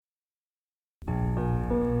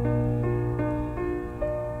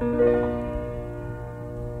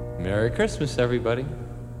Merry Christmas, everybody.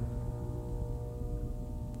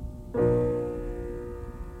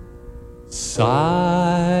 Silent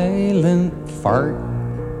fart.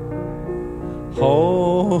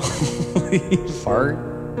 Holy fart.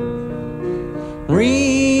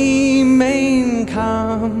 Remain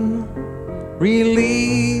calm.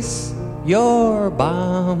 Release your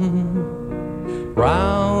bomb.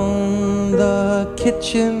 Round the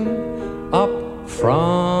kitchen, up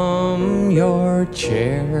from your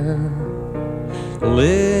chair.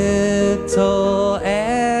 Little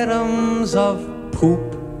atoms of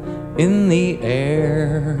poop in the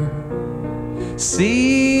air.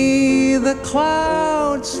 See the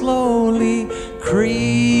clouds slowly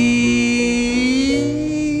creep.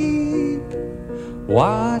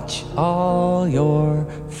 Watch all your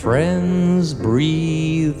friends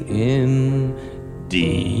breathe in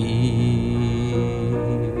deep.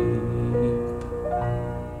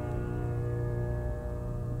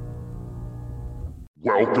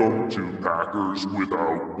 Welcome to Packers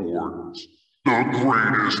Without Borders, the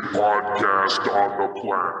greatest podcast on the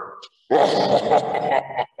planet.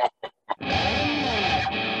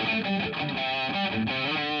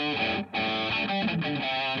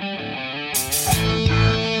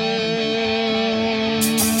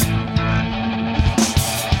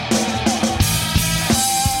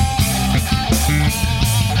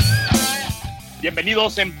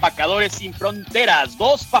 Bienvenidos Empacadores Sin Fronteras,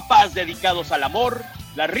 dos papás dedicados al amor,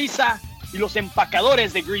 la risa y los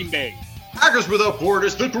empacadores de Green Bay. Packers Without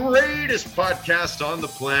Borders, the greatest podcast on the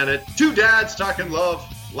planet. Two dads talking love,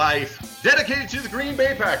 life, dedicated to the Green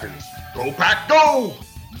Bay Packers. Go Pack, go!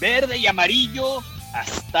 Verde y amarillo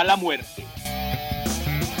hasta la muerte.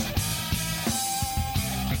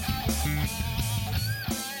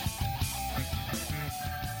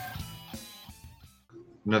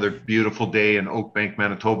 Another beautiful day in Oakbank,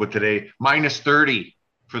 Manitoba today. Minus 30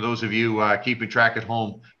 for those of you keeping track at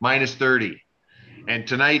home. Minus 30. And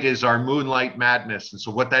tonight is our Moonlight Madness. And so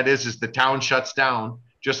what that is the town shuts down,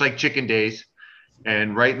 just like Chicken Days.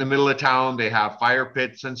 And right in the middle of town, they have fire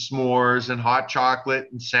pits and s'mores and hot chocolate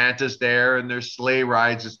and Santa's there and there's sleigh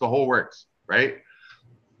rides. It's the whole works, right?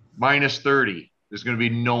 Minus 30. There's going to be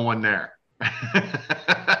no one there.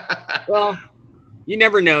 Well, you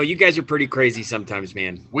never know. You guys are pretty crazy sometimes,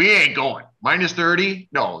 man. We ain't going. Minus 30?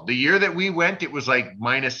 No. The year that we went, it was like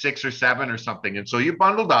minus 6 or 7 or something. And so you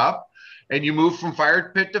bundled up and you moved from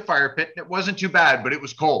fire pit to fire pit. And it wasn't too bad, but it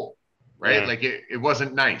was cold, right? Yeah. Like it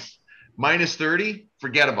wasn't nice. Minus 30?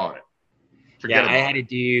 Forget about it. I had to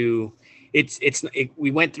do –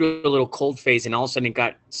 we went through a little cold phase and all of a sudden it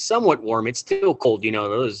got somewhat warm. It's still cold, you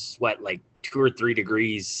know. It was, like 2 or 3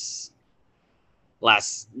 degrees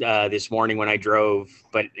this morning when I drove,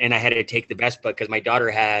 and I had to take the Vespa because my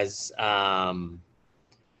daughter has some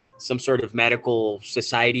sort of medical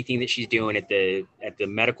society thing that she's doing at the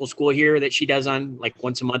medical school here that she does on like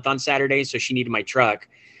once a month on Saturdays. So she needed my truck,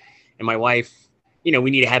 and my wife, we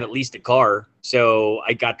need to have at least a car. So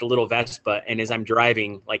I got the little Vespa, and as I'm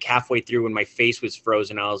driving, like halfway through when my face was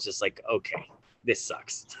frozen, I was just like, okay, this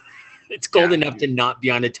sucks. It's cold enough to not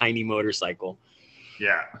be on a tiny motorcycle.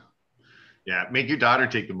 Yeah. Yeah, make your daughter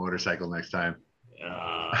take the motorcycle next time.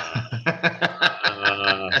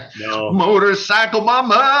 No. Motorcycle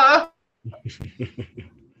mama.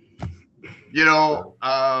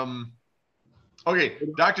 Okay,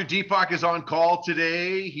 Dr. Deepak is on call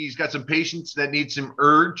today. He's got some patients that need some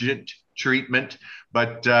urgent treatment,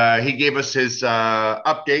 but he gave us his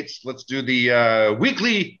updates. Let's do the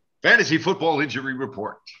weekly fantasy football injury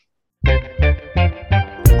report.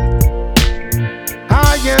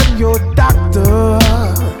 I am your doctor.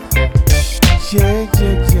 Yeah.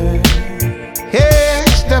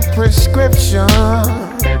 Here's the prescription.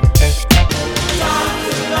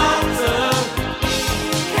 Doctor,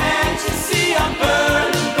 can't you see I'm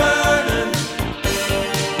burning?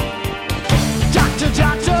 Doctor,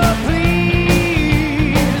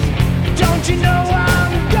 please, don't you know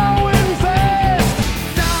I'm going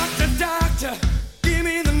fast? Doctor, give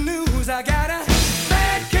me the news. I got a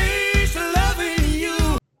bad case of loving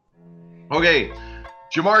you. Okay,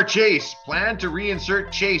 Jamar Chase, plan to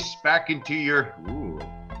reinsert Chase back into your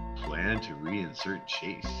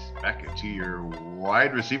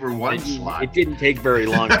wide receiver one slot. It didn't take very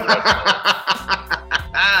long.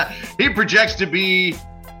 He projects to be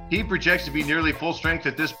nearly full strength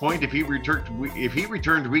at this point. If he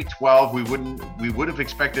returned week 12, we would have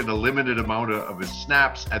expected a limited amount of his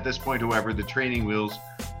snaps. At this point, however, the training wheels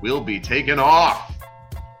will be taken off.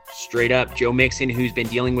 Straight up, Joe Mixon, who's been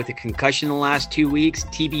dealing with a concussion the last 2 weeks,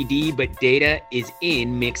 TBD, but data is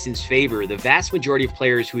in Mixon's favor. The vast majority of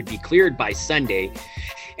players who would be cleared by Sunday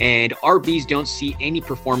And RBs don't see any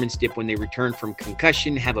performance dip when they return from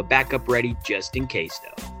concussion. Have a backup ready just in case,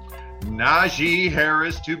 though. Najee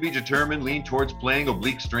Harris to be determined. Lean towards playing.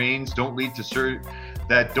 Oblique strains don't lead to surgery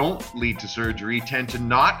tend to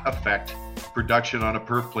not affect production on a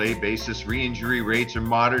per play basis. Re-injury rates are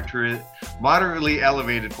moderately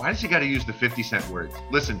elevated. Why does he got to use the 50-cent words?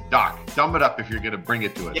 Listen, Doc, dumb it up if you're going to bring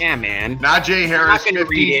it to us. Yeah, man. Najee Harris.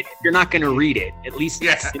 You're not going to read it. At least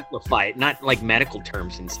simplify it, not like medical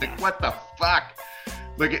terms and stuff. Like, what the fuck?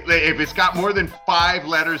 Like, if it's got more than 5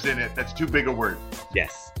 letters in it, that's too big a word.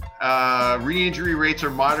 Yes. Re-injury rates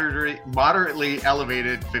are moderately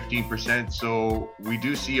elevated, 15%. So we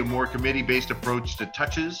do see a more committee-based approach to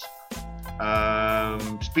touches.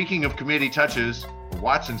 Speaking of committee touches,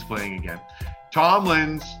 Watson's playing again.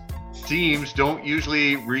 Tomlin's teams don't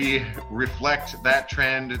usually reflect that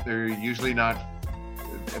trend. They're usually not,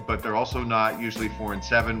 but they're also not usually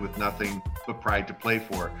 4-7 with nothing but pride to play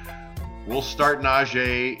for. We'll start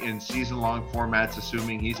Najee in season-long formats,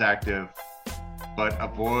 assuming he's active, but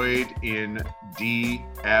avoid in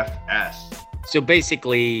DFS. So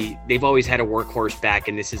basically, they've always had a workhorse back,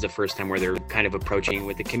 and this is the first time where they're kind of approaching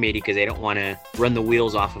with the committee because they don't want to run the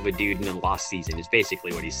wheels off of a dude in a lost season, is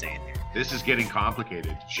basically what he's saying there. This is getting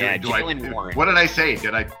complicated. Yeah, Jaylen Warren. What did I say?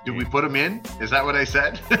 Did we put him in? Is that what I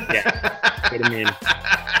said? Yeah, put him in.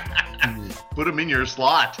 Put him in your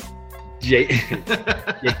slot.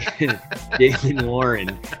 Jaylen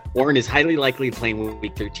Warren. Warren is highly likely playing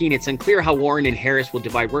week 13. It's unclear how Warren and Harris will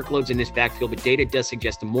divide workloads in this backfield, but data does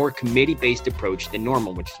suggest a more committee-based approach than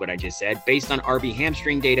normal, which is what I just said. Based on RB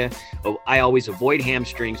hamstring data, I always avoid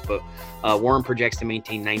hamstrings, but Warren projects to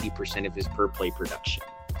maintain 90% of his per-play production.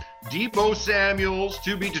 Deebo Samuel's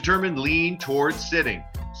to be determined lean towards sitting.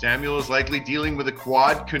 Samuel is likely dealing with a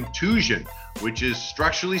quad contusion, which is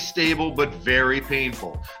structurally stable but very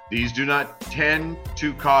painful. These do not tend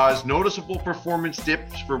to cause noticeable performance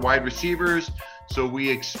dips for wide receivers, so we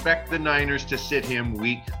expect the Niners to sit him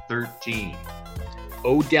week 13.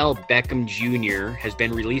 Odell Beckham Jr. has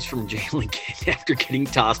been released from jail again after getting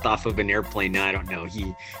tossed off of an airplane. No, I don't know.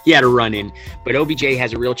 He had a run-in, but OBJ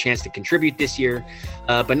has a real chance to contribute this year,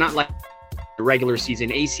 but not like the regular season.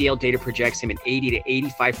 ACL data projects him at 80 to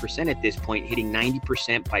 85% at this point, hitting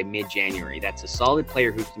 90% by mid-January. That's a solid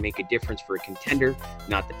player who can make a difference for a contender,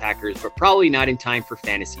 not the Packers, but probably not in time for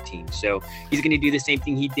fantasy teams. So he's going to do the same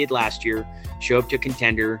thing he did last year, show up to a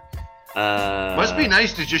contender. Must be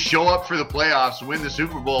nice to just show up for the playoffs, win the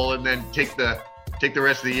Super Bowl, and then take the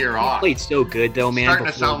rest of the year off. He played so good, though, man. Starting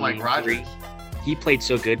to sound like Rodgers. He played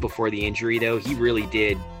so good before the injury, though. He really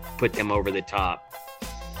did put them over the top.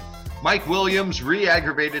 Mike Williams,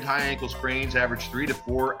 re-aggravated high ankle sprains, average 3 to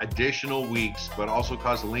 4 additional weeks, but also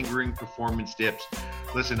cause lingering performance dips.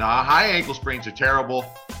 Listen, high ankle sprains are terrible.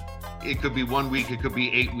 It could be 1 week, it could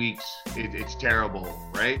be 8 weeks. It's terrible,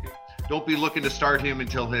 right? Don't be looking to start him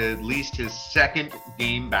until at least his second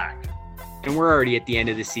game back. And we're already at the end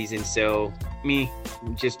of the season, so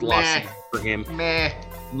just lost for him.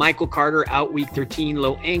 Michael Carter out week 13.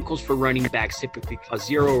 Low ankles for running backs typically cause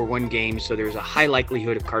 0 or 1 game, so there's a high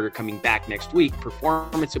likelihood of Carter coming back next week.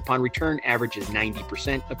 Performance upon return averages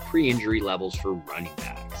 90% of pre-injury levels for running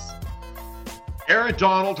backs. Aaron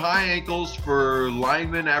Donald, high ankles for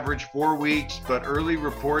linemen, average 4 weeks, but early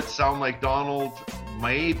reports sound like Donald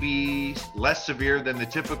may be less severe than the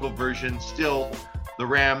typical version. Still, the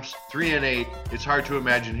Rams 3-8. It's hard to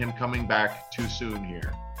imagine him coming back too soon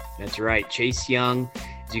here. That's right. Chase Young,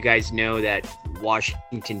 as you guys know, that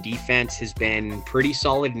Washington defense has been pretty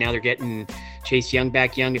solid. Now they're getting Chase Young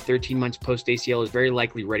back. Young at 13 months post ACL is very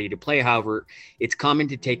likely ready to play. However, it's common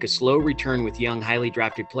to take a slow return with young, highly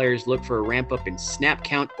drafted players. Look for a ramp up in snap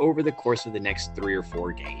count over the course of the next 3 or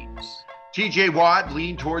 4 games. TJ Watt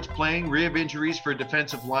lean towards playing. Rib injuries for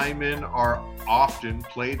defensive linemen are often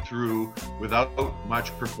played through without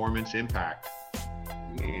much performance impact.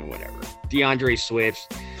 Whatever. DeAndre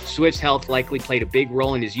Swift's health likely played a big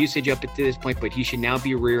role in his usage up to this point, but he should now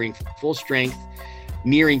be nearing full strength,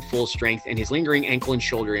 and his lingering ankle and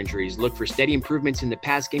shoulder injuries. Look for steady improvements in the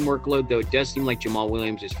pass game workload, though it does seem like Jamal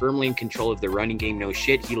Williams is firmly in control of the running game. No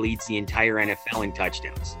shit, he leads the entire NFL in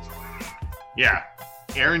touchdowns. Yeah.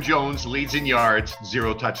 Aaron Jones leads in yards,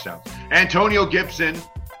 0 touchdowns. Antonio Gibson,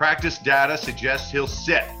 practice data suggests he'll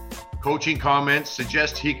sit. Coaching comments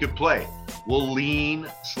suggest he could play. We'll lean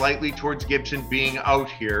slightly towards Gibson being out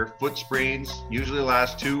here. Foot sprains usually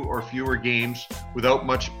last 2 or fewer games without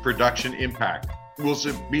much production impact. We'll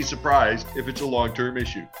be surprised if it's a long-term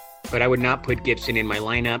issue. But I would not put Gibson in my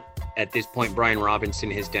lineup. At this point, Brian Robinson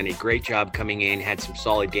has done a great job coming in, had some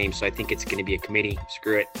solid games, so I think it's going to be a committee.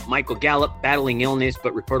 Screw it. Michael Gallup, battling illness,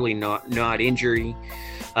 but reportedly not injury.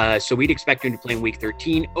 So we'd expect him to play in Week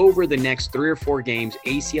 13. Over the next 3 or 4 games,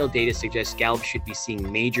 ACL data suggests Gallup should be seeing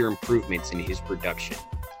major improvements in his production.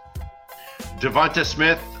 Devonta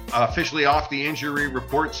Smith, officially off the injury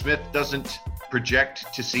report. Smith doesn't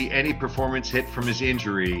project to see any performance hit from his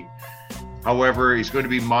injury. However, he's going to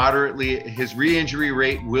be his re-injury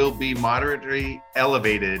rate will be moderately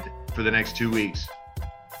elevated for the next 2 weeks.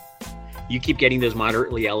 You keep getting those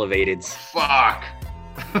moderately elevated. Fuck.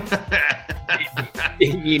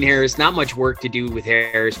 Ian Harris, not much work to do with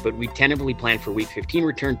Harris, but we tentatively plan for Week 15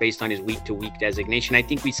 return based on his week-to-week designation. I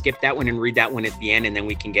think we skip that one and read that one at the end, and then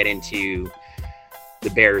we can get into the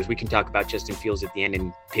Bears. We can talk about Justin Fields at the end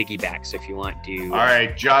and piggyback. So if you want to. All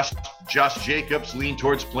right, Josh Jacobs lean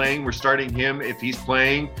towards playing. We're starting him if he's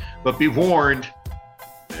playing, but be warned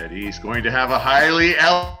that he's going to have a highly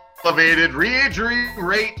elevated re-injury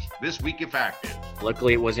rate this week if active.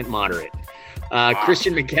 Luckily, it wasn't moderate.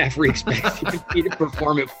 Christian McCaffrey expects to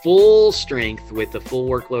perform at full strength with the full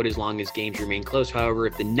workload as long as games remain close. However,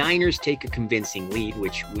 if the Niners take a convincing lead,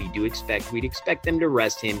 which we do expect, we'd expect them to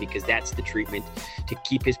rest him because that's the treatment to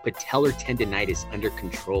keep his patellar tendonitis under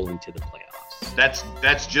control into the playoffs.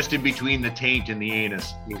 That's just in between the taint and the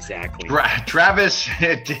anus. Exactly. Travis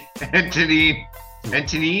Antonini.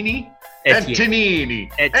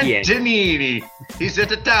 He's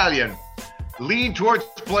Italian. Lean towards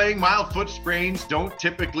playing. Mild foot sprains don't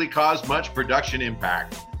typically cause much production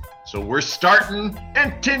impact. So we're starting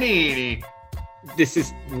Antonini. This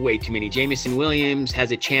is way too many. Jameson Williams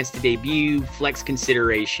has a chance to debut, flex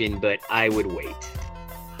consideration, but I would wait.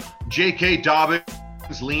 J.K.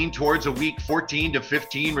 Dobbins lean towards a week 14 to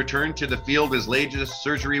 15 return to the field. His latest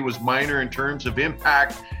surgery was minor in terms of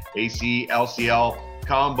impact. AC-LCL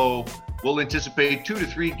combo will anticipate 2 to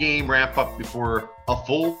 3 game ramp up before a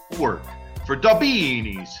full work for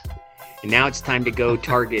Dobbins. And now it's time to go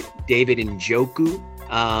target David Njoku.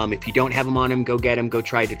 If you don't have him on him, go get him. Go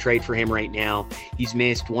try to trade for him right now. He's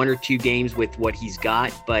missed 1 or 2 games with what he's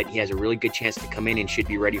got, but he has a really good chance to come in and should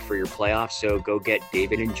be ready for your playoffs. So go get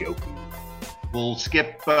David Njoku. We'll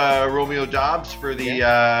skip Romeo Doubs for the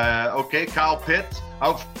Kyle Pitts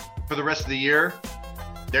out for the rest of the year.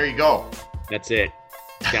 There you go. That's it.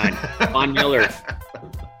 Done. Von Miller.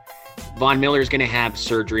 Von Miller is going to have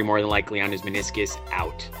surgery more than likely on his meniscus.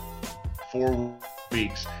 Out. 4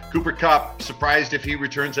 weeks. Cooper Kupp, surprised if he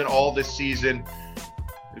returns at all this season.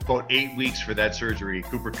 About 8 weeks for that surgery.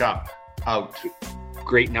 Cooper Kupp, out.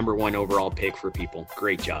 Great number 1 overall pick for people.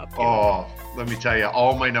 Great job. Oh, let me tell you,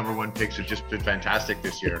 all my number 1 picks have just been fantastic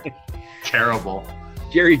this year. Terrible.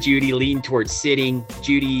 Jerry Jeudy lean towards sitting.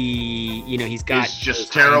 Jeudy, he's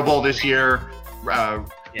just terrible this year.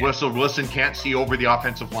 Russell Wilson can't see over the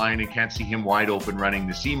offensive line and can't see him wide open running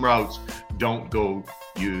the seam routes. Don't go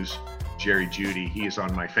use Jerry Jeudy. He is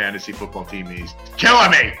on my fantasy football team. He's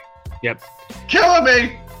killing me. Yep. Killing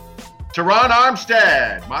me. Teron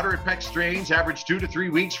Armstead. Moderate pec strains, average 2 to 3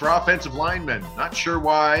 weeks for offensive linemen. Not sure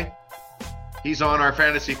why he's on our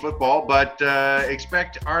fantasy football, but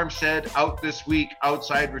expect Armstead out this week.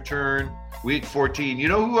 Outside return, week 14. You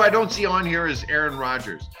know who I don't see on here is Aaron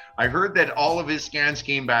Rodgers. I heard that all of his scans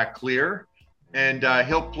came back clear, and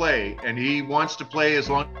he'll play, and he wants to play as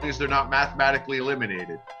long as they're not mathematically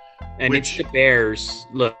eliminated. And it's the Bears.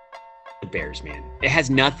 Look, the Bears, man. It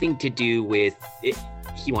has nothing to do with it.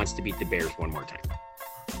 He wants to beat the Bears one more time.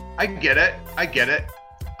 I get it.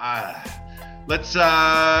 Let's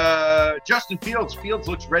Justin Fields. Fields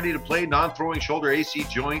looks ready to play. Non-throwing shoulder AC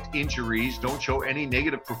joint injuries don't show any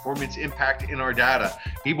negative performance impact in our data.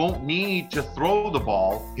 He won't need to throw the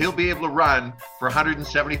ball. He'll be able to run for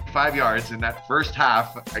 175 yards in that first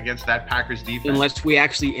half against that Packers defense. Unless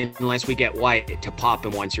we get Wyatt to pop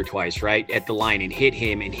him once or twice, right, at the line and hit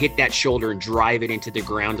him and hit that shoulder and drive it into the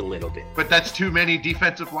ground a little bit. But that's too many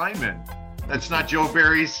defensive linemen. That's not Joe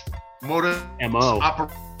Barry's MO.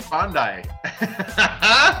 Bondi.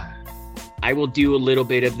 I will do a little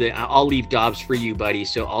bit of I'll leave Dobbs for you, buddy.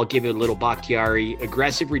 So I'll give it a little Bakhtiari.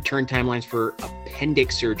 Aggressive return timelines for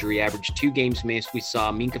appendix surgery, average 2 games missed. We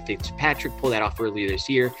saw Minka Fitzpatrick pull that off earlier this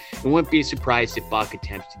year. And wouldn't be surprised if Bach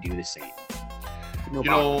attempts to do the same.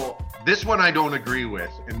 This one I don't agree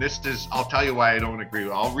with. And I'll tell you why I don't agree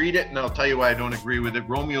with it. I'll read it and I'll tell you why I don't agree with it.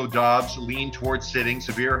 Romeo Doubs, lean towards sitting,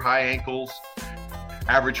 severe high ankles.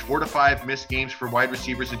 Average 4 to 5 missed games for wide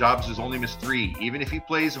receivers, and Dobbs has only missed 3. Even if he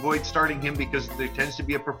plays, avoid starting him because there tends to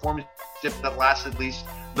be a performance dip that lasts at least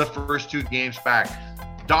the first 2 games back.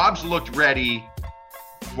 Dobbs looked ready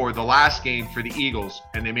for the last game for the Eagles,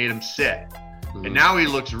 and they made him sit. And now he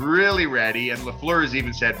looks really ready, and LaFleur has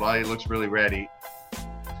even said, well, he looks really ready.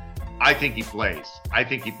 I think he plays. I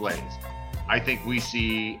think we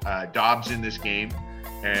see Dobbs in this game,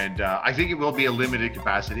 and I think it will be a limited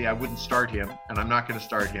capacity. I wouldn't start him, and I'm not going to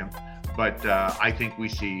start him, but I think we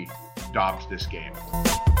see Dobbs this game.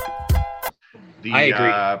 I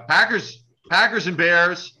agree. Packers and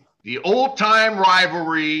Bears, the old-time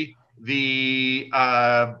rivalry, the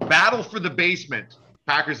battle for the basement,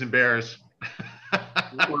 Packers and Bears.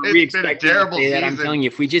 It's been a terrible season. I'm telling you,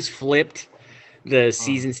 if we just flipped the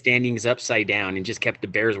season standings upside down and just kept the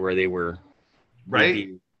Bears where they were, right,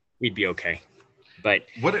 we'd be okay. But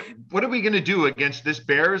what are we going to do against this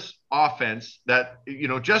Bears offense that,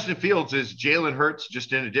 Justin Fields is Jalen Hurts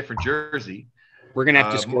just in a different jersey? We're going to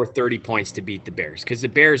have to score 30 points to beat the Bears because the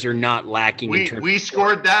Bears are not lacking. We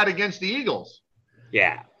scored that against the Eagles.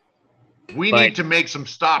 Yeah. We need to make some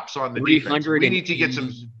stops on the defense. We need to get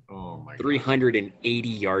some. Oh my God. 380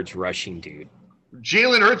 yards rushing, dude.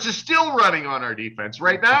 Jalen Hurts is still running on our defense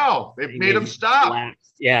right now. They've made him stop.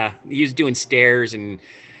 Collapsed. Yeah, he was doing stairs and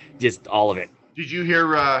just all of it. Did you hear?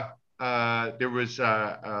 There was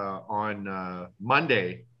on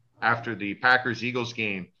Monday after the Packers-Eagles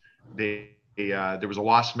game, there was a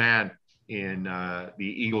lost man in the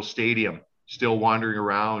Eagles Stadium, still wandering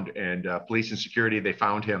around, and police and security, they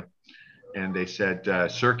found him. And they said,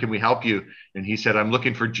 sir, can we help you? And he said, I'm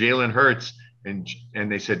looking for Jalen Hurts. And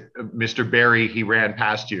they said, Mr. Barry, he ran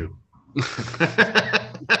past you.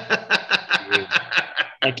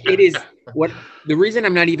 Like, it is what the reason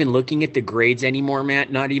I'm not even looking at the grades anymore,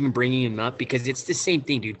 Matt, not even bringing him up, because it's the same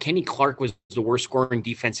thing, dude. Kenny Clark was the worst scoring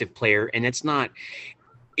defensive player, and it's not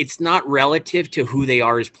relative to who they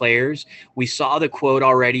are as players. We saw the quote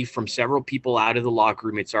already from several people out of the locker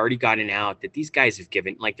room. It's already gotten out that these guys have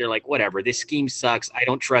given, like, they're like, whatever, this scheme sucks. I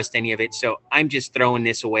don't trust any of it. So I'm just throwing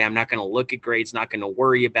this away. I'm not going to look at grades, not going to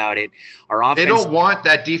worry about it. Our offense, they don't want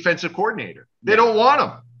that defensive coordinator. They don't want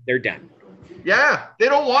him. They're done. Yeah, they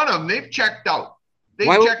don't want him. They've checked out.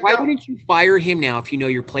 Why wouldn't you fire him now if you know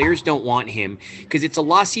your players don't want him? Because it's a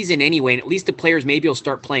lost season anyway, and at least the players maybe will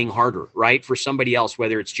start playing harder, right? For somebody else,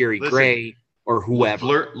 whether it's Jerry Gray or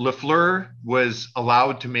whoever. LaFleur was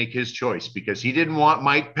allowed to make his choice because he didn't want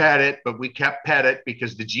Mike Pettit, but we kept Pettit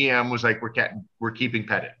because the GM was like, we're keeping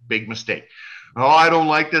Pettit. Big mistake. Oh, I don't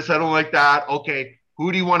like this. I don't like that. Okay,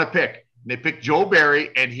 who do you want to pick? And they picked Joe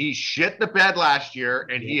Barry, and he shit the bed last year,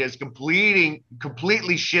 and he is completely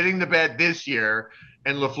shitting the bed this year.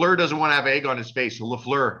 And LaFleur doesn't want to have egg on his face. So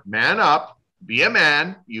LaFleur, man up, be a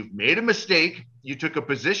man. You've made a mistake. You took a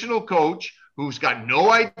positional coach who's got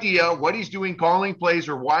no idea what he's doing calling plays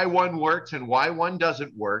or why one works and why one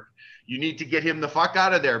doesn't work. You need to get him the fuck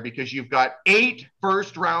out of there because you've got 8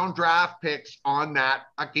 first-round draft picks on that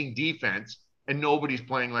fucking defense, and nobody's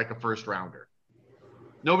playing like a first-rounder.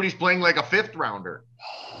 Nobody's playing like a fifth-rounder.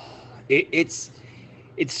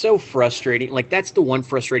 It's so frustrating. Like, that's the one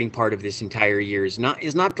frustrating part of this entire year is not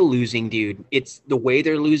the losing, dude. It's the way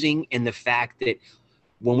they're losing and the fact that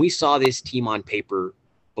when we saw this team on paper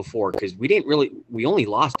before, because we only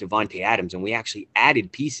lost Devontae Adams and we actually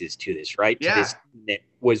added pieces to this, right? Yeah. To this that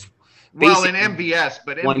was well in MVS,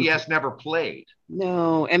 but MVS never played.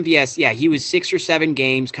 No, MVS, yeah, he was 6 or 7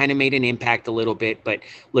 games, kind of made an impact a little bit. But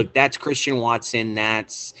look, that's Christian Watson,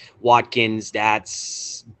 that's Watkins,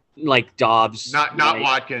 that's like Dobbs. Not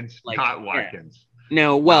Watkins. Not Watkins. Yeah.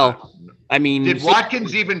 No, well, I mean. Did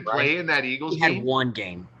Watkins even play in that Eagles game? He had 1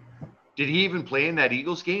 game. Did he even play in that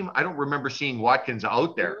Eagles game? I don't remember seeing Watkins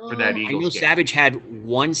out there for that Eagles game. I know Savage had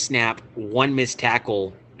 1 snap, 1 missed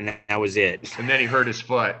tackle, and that was it. And then he hurt his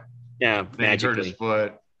foot. Yeah, magically. He hurt his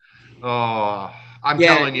foot. Oh, I'm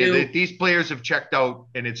telling you that these players have checked out,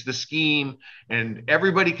 and it's the scheme, and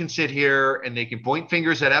everybody can sit here and they can point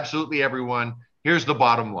fingers at absolutely everyone. Here's the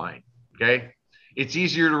bottom line, okay? It's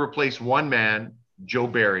easier to replace one man, Joe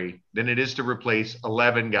Barry, than it is to replace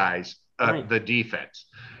 11 guys, the defense.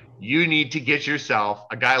 You need to get yourself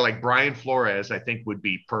a guy like Brian Flores, I think would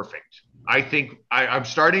be perfect. I think I'm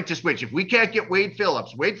starting to switch. If we can't get Wade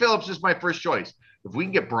Phillips is my first choice. If we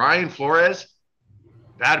can get Brian Flores,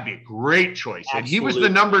 that'd be a great choice. Absolutely. And he was the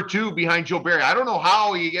number 2 behind Joe Barry. I don't know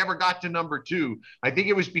how he ever got to number 2. I think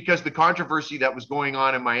it was because the controversy that was going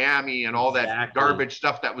on in Miami and all that garbage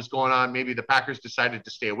stuff that was going on. Maybe the Packers decided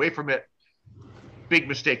to stay away from it. Big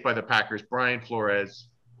mistake by the Packers. Brian Flores,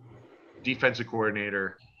 defensive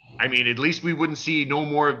coordinator. I mean, at least we wouldn't see no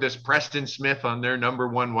more of this Preston Smith on their number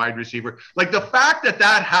 1 wide receiver. Like the fact that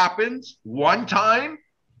happens one time,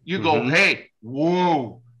 you go, hey,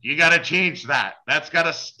 whoa, You got to change that. That's got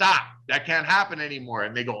to stop. That can't happen anymore.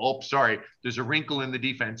 And they go, oh, sorry, there's a wrinkle in the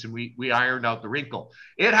defense, and we ironed out the wrinkle.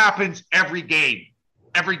 It happens every game.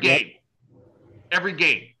 Every game. Every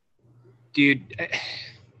game. Dude,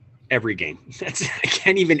 every game. I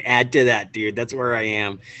can't even add to that, dude. That's where I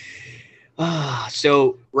am.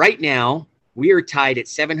 So right now, we are tied at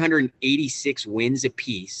 786 wins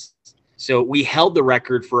apiece. So we held the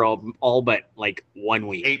record for all but like 1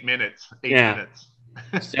 week. 8 minutes. 8 minutes.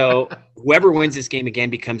 So whoever wins this game again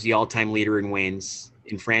becomes the all-time leader in wins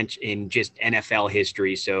in just NFL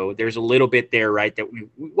history. So there's a little bit there, right, that we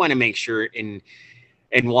want to make sure and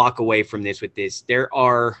walk away from this with this. There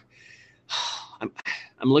are I'm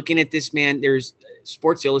looking at this, man. There's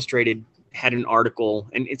Sports Illustrated had an article,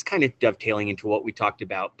 and it's kind of dovetailing into what we talked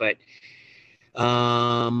about, but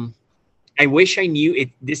I wish I knew it.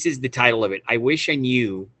 This is the title of it. I wish I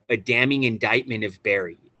knew a damning indictment of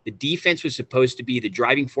Barry. The defense was supposed to be the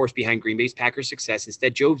driving force behind Green Bay's Packers' success.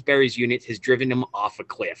 Instead, Joe Barry's unit has driven him off a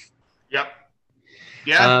cliff. Yep.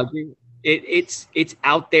 Yeah. It's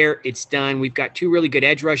out there. It's done. We've got 2 really good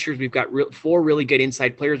edge rushers. We've got 4 really good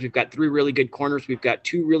inside players. We've got 3 really good corners. We've got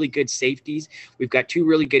 2 really good safeties. We've got 2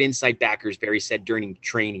 really good inside backers, Barry said during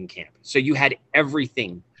training camp. So you had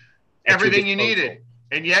everything. Everything you needed.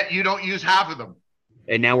 And yet you don't use half of them.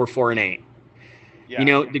 And now we're 4-8. Yeah.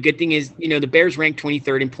 The good thing is, the Bears rank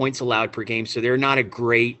 23rd in points allowed per game. So they're not a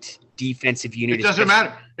great defensive unit. It doesn't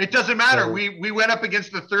matter. It doesn't matter. So, we went up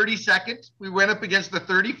against the 32nd. We went up against the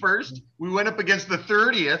 31st. We went up against the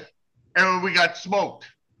 30th, and we got smoked.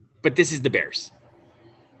 But this is the Bears.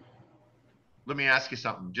 Let me ask you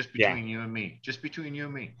something, just between you and me. Just between you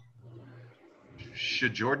and me.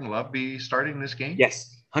 Should Jordan Love be starting this game?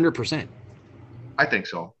 Yes, 100%. I think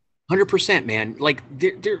so. 100%, man. Like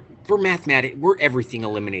we're mathematic. We're everything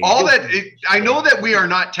eliminated. I know that we are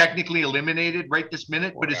not technically eliminated right this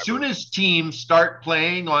minute, but as soon as teams start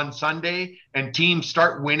playing on Sunday and teams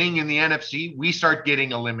start winning in the NFC, we start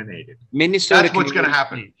getting eliminated. Minnesota. That's what's going to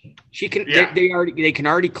happen. She can. Yeah. They can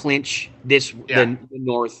already clinch the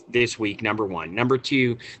North this week. Number 1. Number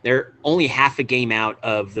 2, they're only half a game out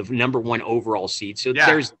of the number 1 overall seed. So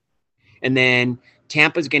and then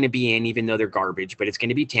Tampa's going to be in, even though they're garbage, but it's going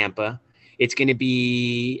to be Tampa. It's going to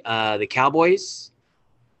be the Cowboys,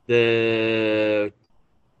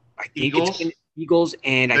 Eagles,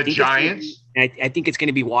 and the Giants. I think it's going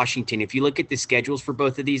to be Washington. If you look at the schedules for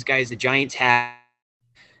both of these guys, the Giants have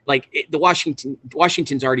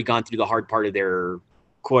Washington's already gone through the hard part of their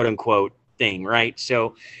quote unquote thing, right?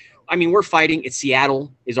 So, I mean, we're fighting.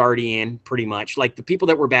 Seattle is already in pretty much. Like the people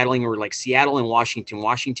that we're battling were like Seattle and Washington.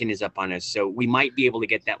 Washington is up on us. So we might be able to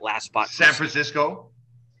get that last spot. San Francisco?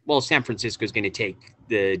 Well, San Francisco is going to take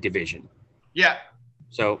the division. Yeah.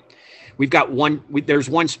 So we've got there's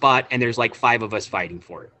one spot and there's like 5 of us fighting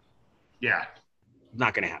for it. Yeah.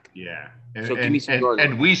 Not going to happen. Yeah. So give me some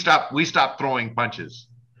and we stopped throwing punches.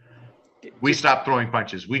 We stopped throwing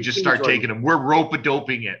punches. We just start taking them. We're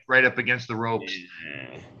rope-a-doping it right up against the ropes.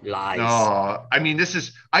 Lies. No, I mean,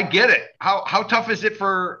 I get it. How tough is it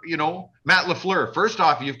for, Matt LaFleur? First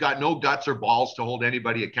off, you've got no guts or balls to hold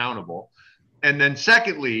anybody accountable. And then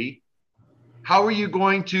secondly, how are you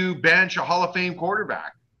going to bench a Hall of Fame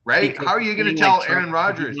quarterback, right? How are you going to tell Aaron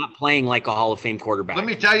Rodgers? He's not playing like a Hall of Fame quarterback. Let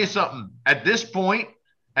me tell you something. At this point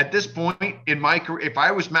in my career, if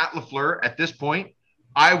I was Matt LaFleur at this point,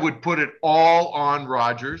 I would put it all on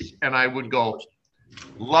Rodgers, and I would go,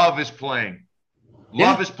 Love is playing.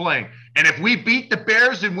 Love is playing. And if we beat the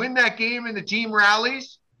Bears and win that game and the team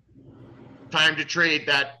rallies, time to trade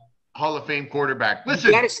that Hall of Fame quarterback. Listen,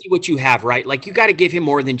 you got to see what you have, right? Like you got to give him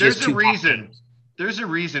more than just two. There's a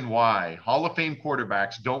reason why Hall of Fame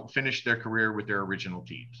quarterbacks don't finish their career with their original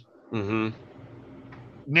teams. Mm-hmm.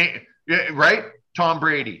 Right? Tom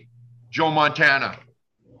Brady, Joe Montana,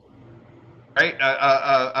 right?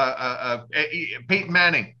 Peyton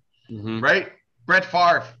Manning, right? Brett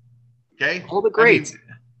Favre. Okay. All the greats.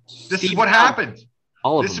 This is what happens.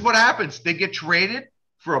 This is what happens. They get traded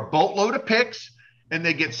for a boatload of picks and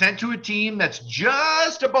they get sent to a team that's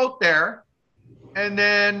just about there. And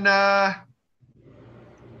then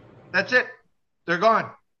that's it. They're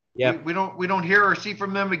gone. Yeah. We don't hear or see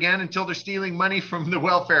from them again until they're stealing money from the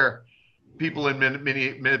welfare people in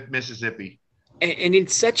Mississippi. And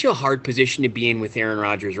it's such a hard position to be in with Aaron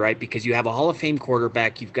Rodgers, right? Because you have a Hall of Fame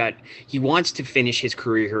quarterback. He wants to finish his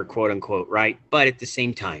career here, quote unquote, right? But at the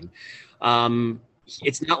same time,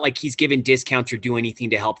 it's not like he's given discounts or do anything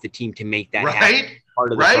to help the team to make that happen.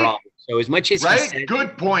 Part of the problem. So as much as he said,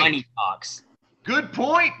 good point. Money talks. Good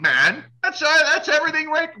point, man. That's everything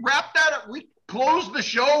right. Wrap that up. We close the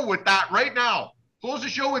show with that right now. Close the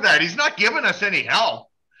show with that. He's not giving us any help.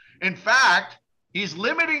 In fact, he's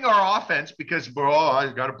limiting our offense because,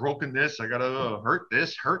 I got a broken this, I got to hurt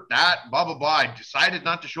this, hurt that, blah, blah, blah. I decided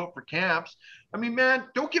not to show up for camps. I mean, man,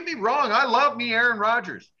 don't get me wrong. I love me Aaron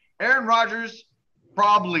Rodgers. Aaron Rodgers,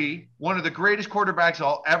 probably one of the greatest quarterbacks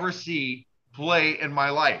I'll ever see play in my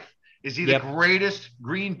life. Is he the greatest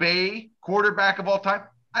Green Bay quarterback of all time?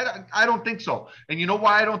 I don't think so. And you know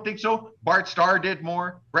why I don't think so? Bart Starr did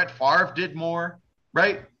more. Brett Favre did more,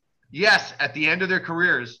 right? Yes, at the end of their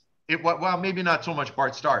careers, well, maybe not so much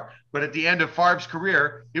Bart Starr, but at the end of Favre's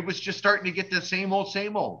career, it was just starting to get the same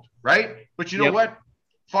old, right? But you know what?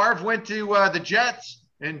 Favre went to the Jets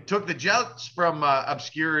and took the Jets from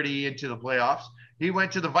obscurity into the playoffs. He went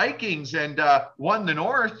to the Vikings and won the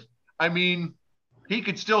North. I mean, he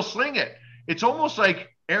could still sling it. It's almost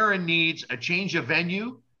like Aaron needs a change of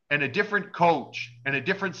venue and a different coach and a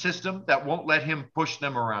different system that won't let him push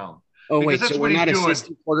them around. Oh, wait, so we're not a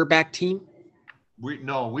system quarterback team? We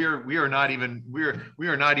are not even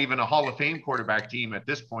a Hall of Fame quarterback team at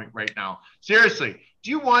this point right now. Seriously,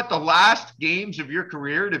 do you want the last games of your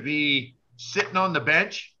career to be sitting on the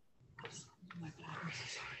bench?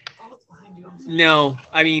 No,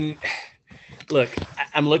 I mean, look,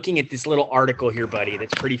 I'm looking at this little article here, buddy.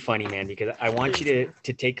 That's pretty funny, man, because I want you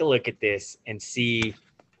to take a look at this and see.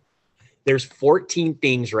 There's 14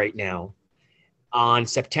 things right now on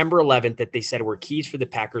September 11th that they said were keys for the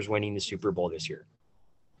Packers winning the Super Bowl this year.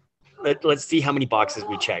 Let's see how many boxes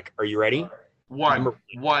we check. Are you ready? One.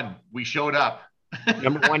 We showed up.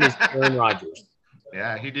 Number one is Aaron Rodgers.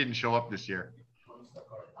 Yeah, he didn't show up this year.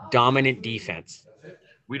 Dominant defense.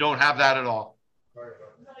 We don't have that at all.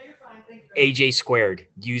 AJ squared,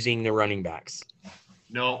 using the running backs.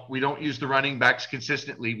 No, we don't use the running backs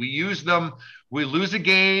consistently. We use them. We lose a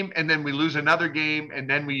game, and then we lose another game, and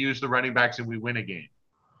then we use the running backs, and we win a game.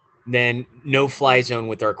 Then no fly zone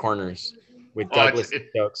with our corners, with Douglas and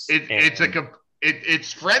Stokes.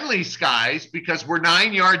 It's friendly skies because we're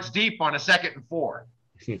 9 yards deep on a 2nd and 4.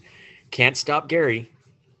 Can't stop Gary.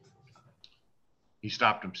 He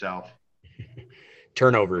stopped himself.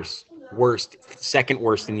 Turnovers, second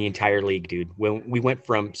worst in the entire league, dude. When we went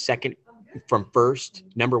from first,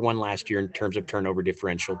 number one last year in terms of turnover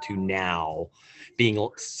differential to now being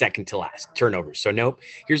second to last turnovers. So nope.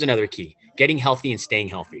 Here's another key: getting healthy and staying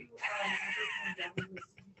healthy.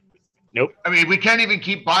 Nope. I mean, we can't even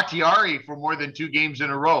keep Bakhtiari for more than 2 games in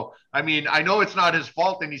a row. I mean, I know it's not his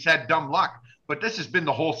fault and he's had dumb luck, but this has been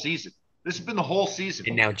the whole season.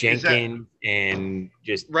 And now Jenkins and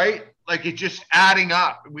just right, like it's just adding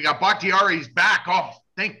up. We got Bakhtiari's back. Oh,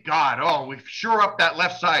 thank God. Oh, we sure up that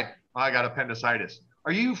left side. Oh, I got appendicitis.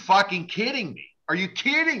 Are you fucking kidding me? Are you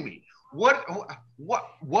kidding me? What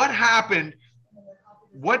happened?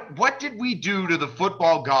 What did we do to the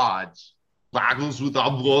football gods? Packers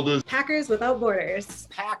without borders. Packers without borders.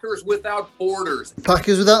 Packers without borders.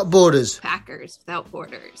 Packers without borders. Packers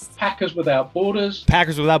without borders. Packers without borders.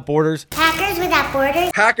 Packers without borders. Packers without borders.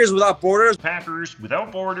 Packers without borders. Packers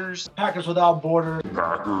without borders. Packers without borders.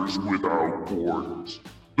 Packers without borders.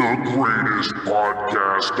 The greatest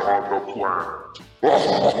podcast on the planet.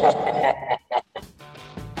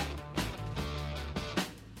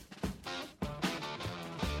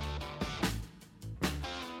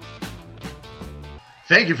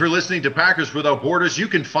 Thank you for listening to Packers Without Borders. You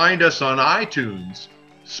can find us on iTunes,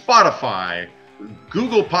 Spotify,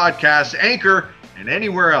 Google Podcasts, Anchor, and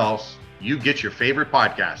anywhere else you get your favorite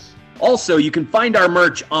podcasts. Also, you can find our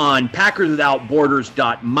merch on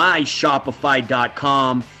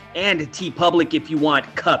packerswithoutborders.myshopify.com and TeePublic if you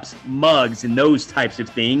want cups, mugs, and those types of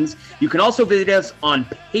things. You can also visit us on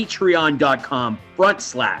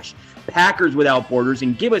patreon.com/Packers Without Borders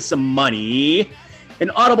and give us some money. And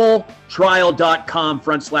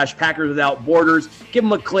audibletrial.com/Packers Without Borders. Give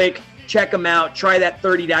them a click, check them out, try that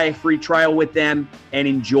 30-day free trial with them, and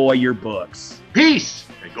enjoy your books. Peace,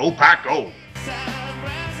 and go Pack Go.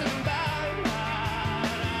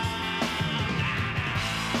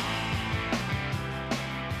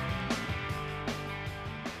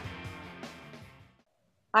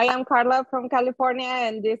 I am Carla from California,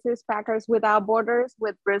 and this is Packers Without Borders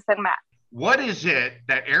with Bruce and Matt. What is it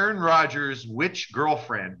that Aaron Rodgers' witch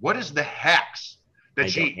girlfriend, what is the hex that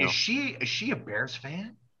is she a Bears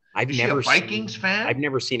fan? Is she a Vikings fan? I've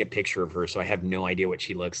never seen a picture of her, so I have no idea what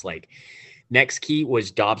she looks like. Next key was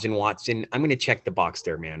Dobbs and Watson. I'm going to check the box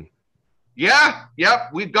there, man. Yeah, yep,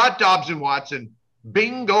 we've got Dobbs and Watson.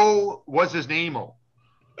 Bingo was his name.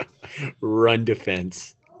 Run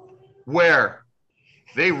defense. Where?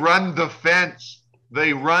 They run the fence.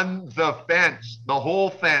 They run the fence, the whole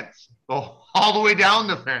fence. All the way down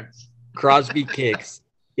the fence. Crosby kicks.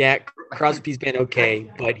 Yeah, Crosby's been okay,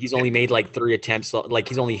 but he's only made like 3 attempts. Like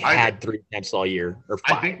he's only had 3 attempts all year, or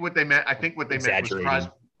 5. I think what they meant was Exaggerating.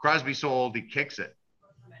 Crosby so old he kicks it.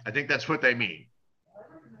 I think that's what they mean.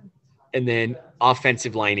 And then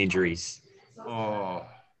offensive line injuries. Oh,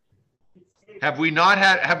 have we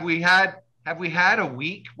had a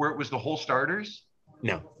week where it was the whole starters?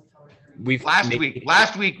 No, last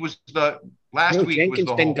week was the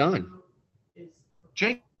Jenkins been whole. gone.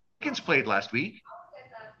 Jenkins played last week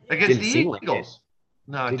against the Eagles.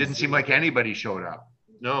 Like No, it didn't seem like anybody showed up.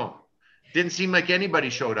 No, didn't seem like anybody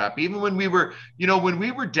showed up. Even when we were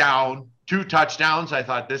down 2 touchdowns, I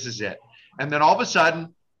thought this is it. And then all of a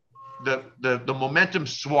sudden, the momentum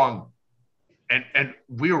swung, and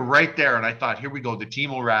we were right there. And I thought, here we go, the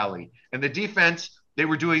team will rally. And the defense, they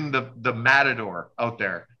were doing the matador out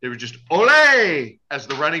there. They were just ole as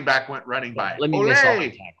the running back went running by. Let me miss all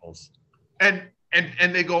the tackles.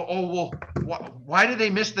 And they go, oh, well, why did they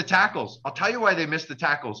miss the tackles? I'll tell you why they missed the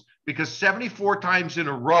tackles. Because 74 times in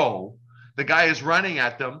a row, the guy is running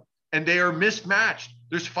at them, and they are mismatched.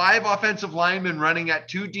 There's 5 offensive linemen running at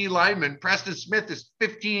 2 D linemen. Preston Smith is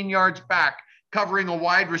 15 yards back, covering a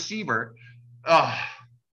wide receiver. And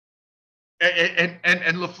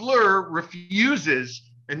LaFleur refuses,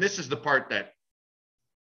 and this is the part that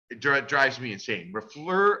it drives me insane.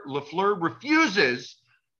 LaFleur refuses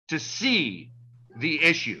to see the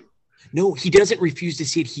issue. No, he doesn't refuse to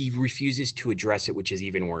see it. He refuses to address it, which is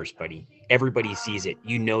even worse, buddy. Everybody sees it.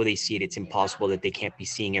 You know they see it. It's impossible that they can't be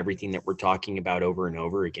seeing everything that we're talking about over and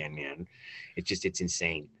over again, man. It's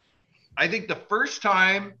insane. I think the first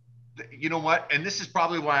time, you know what, and this is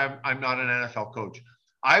probably why I'm not an NFL coach.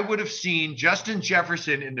 I would have seen Justin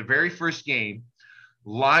Jefferson in the very first game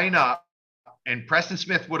line up, and Preston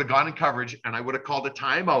Smith would have gone in coverage, and I would have called a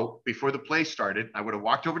timeout before the play started. I would have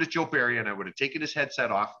walked over to Joe Barry, and I would have taken his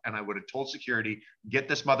headset off, and I would have told security, get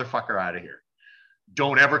this motherfucker out of here.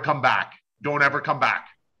 Don't ever come back. Don't ever come back.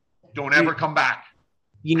 Don't ever come back.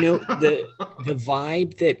 You know, the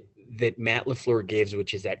vibe that Matt LaFleur gives,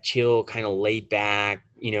 which is that chill, kind of laid back,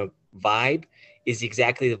 vibe, is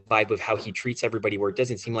exactly the vibe of how he treats everybody, where it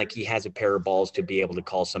doesn't seem like he has a pair of balls to be able to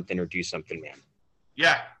call something or do something, man.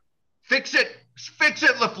 Yeah. Fix it,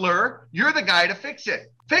 LaFleur. You're the guy to fix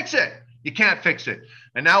it. Fix it. You can't fix it.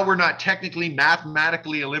 And now we're not technically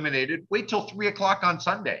mathematically eliminated. Wait till 3:00 on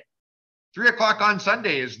Sunday. 3:00 on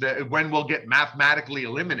Sunday is when we'll get mathematically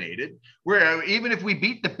eliminated. Where even if we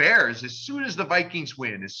beat the Bears, as soon as the Vikings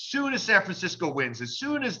win, as soon as San Francisco wins, as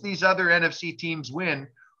soon as these other NFC teams win,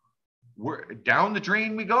 we're down the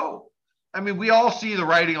drain we go. I mean, we all see the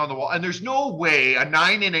writing on the wall, and there's no way a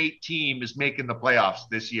 9-8 team is making the playoffs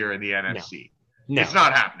this year in the NFC. No. It's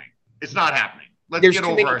not happening. It's not happening. Let's There's get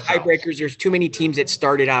too over many ourselves. tiebreakers. There's too many teams that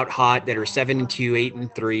started out hot that are 7-2,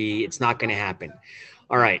 8-3. It's not going to happen.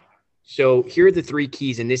 All right. So here are the 3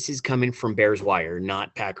 keys, and this is coming from Bears Wire,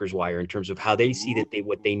 not Packers Wire, in terms of how they see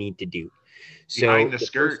what they need to do. So Behind the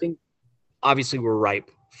skirt. first thing, obviously, we're ripe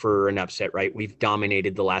for an upset, right? We've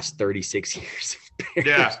dominated the last 36 years of Bears.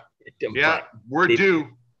 Yeah. Yeah, we're due.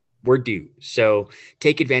 We're due. So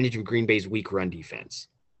take advantage of Green Bay's weak run defense.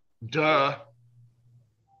 Duh.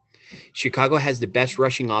 Chicago has the best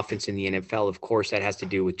rushing offense in the NFL. Of course, that has to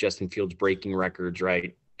do with Justin Fields breaking records,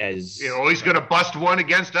 right? He's going to bust one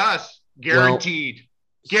against us. Guaranteed.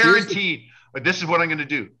 Well, Guaranteed. But this is what I'm going to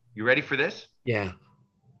do. You ready for this? Yeah.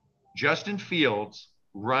 Justin Fields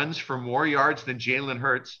runs for more yards than Jalen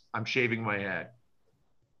Hurts. I'm shaving my head.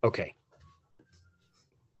 Okay.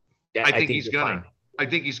 I think he's gonna. I'm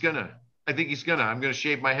gonna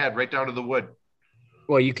shave my head right down to the wood.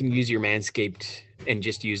 Well, you can use your Manscaped and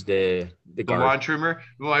just use the lawn trimmer.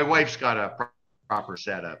 Well, my wife's got a proper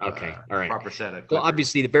setup. Okay, all right. Proper setup. Well,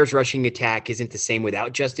 obviously, the Bears' rushing attack isn't the same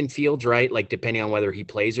without Justin Fields, right? Like depending on whether he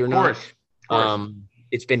plays or not. Of course.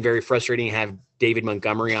 It's been very frustrating to have David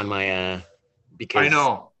Montgomery on my because I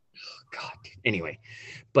know. God. Anyway,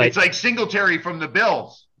 but it's like Singletary from the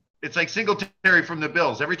Bills.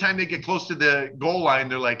 Every time they get close to the goal line,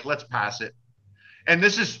 they're like, let's pass it. And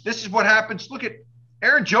this is what happens. Look at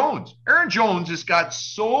Aaron Jones. Aaron Jones has got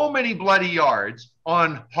so many bloody yards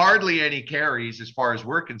on hardly any carries as far as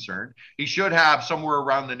we're concerned. He should have somewhere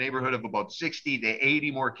around the neighborhood of about 60 to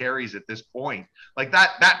 80 more carries at this point. Like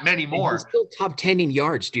that many more. And he's still top 10 in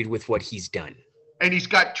yards, dude, with what he's done. And he's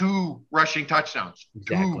got 2 rushing touchdowns.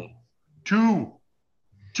 Exactly. Two.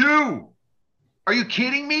 Are you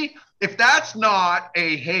kidding me? If that's not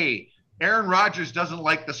hey, Aaron Rodgers doesn't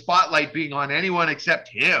like the spotlight being on anyone except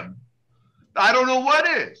him, I don't know what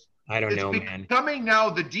is. I don't know, man. It's becoming now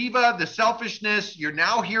the diva, the selfishness you're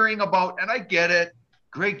now hearing about, and I get it.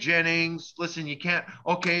 Greg Jennings, listen, you can't.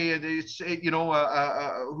 Okay, it's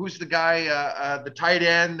who's the guy, the tight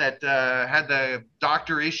end that had the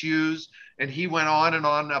doctor issues, and he went on and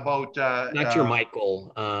on about. Not your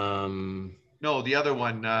Michael. No, the other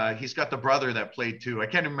one. He's got the brother that played too. I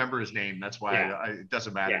can't remember his name. That's why it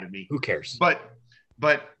doesn't matter to me. Who cares? But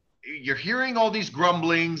you're hearing all these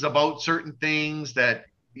grumblings about certain things that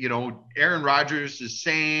Aaron Rodgers is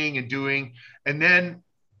saying and doing, and then.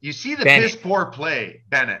 You see the piss poor play,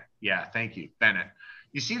 Bennett. Yeah, thank you, Bennett.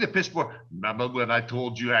 You see the piss poor. Remember when I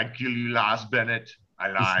told you I'd kill you last, Bennett? I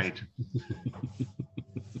lied.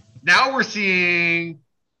 Now we're seeing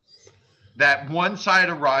that one side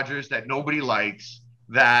of Rodgers that nobody likes,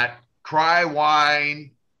 that cry, whine,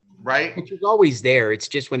 right? Which is always there. It's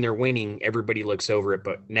just when they're winning, everybody looks over it.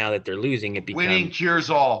 But now that they're losing, it becomes... Winning cures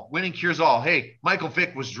all. Winning cures all. Hey, Michael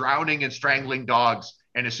Vick was drowning and strangling dogs.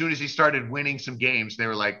 And as soon as he started winning some games, they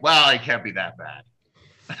were like, well, it can't be that bad.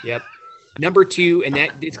 Yep. Number 2, and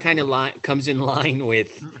that it's kind of comes in line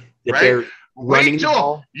with that right? They're running the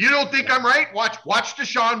ball. You don't think I'm right? Watch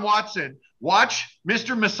Deshaun Watson. Watch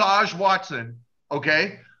Mr. Massage Watson.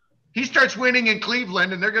 Okay? He starts winning in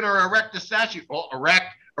Cleveland, and they're going to erect a statue. Well,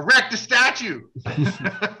 erect a statue.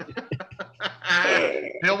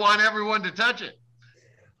 He'll want everyone to touch it.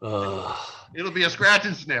 It'll be a scratch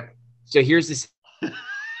and sniff. So here's this.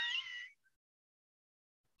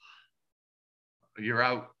 You're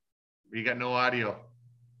out. You got no audio.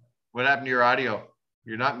 What happened to your audio?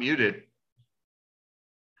 You're not muted.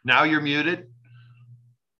 Now you're muted.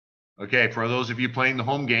 Okay, for those of you playing the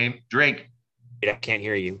home game, drink. I can't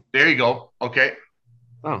hear you. There you go. Okay.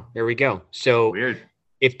 Oh, there we go. So weird.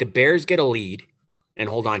 If the Bears get a lead and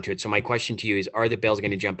hold on to it. So my question to you is, are the Bills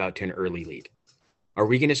going to jump out to an early lead? Are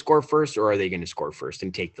we going to score first, or are they going to score first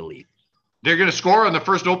and take the lead? They're going to score on the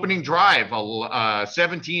first opening drive,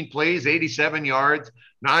 17 plays, 87 yards,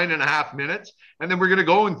 9.5 minutes. And then we're going to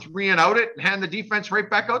go and 3 and out it and hand the defense right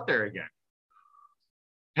back out there again.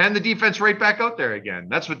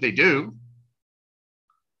 That's what they do.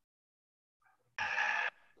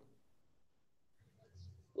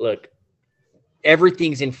 Look,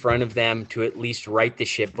 everything's in front of them to at least right the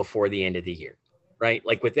ship before the end of the year, right?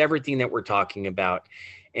 Like with everything that we're talking about.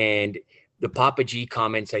 And the Papa G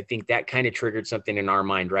comments, I think that kind of triggered something in our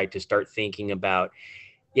mind, right? To start thinking about,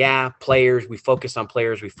 players, we focus on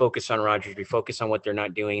players, we focus on Rodgers, we focus on what they're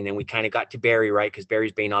not doing. And then we kind of got to Barry, right? Because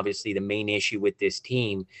Barry's been obviously the main issue with this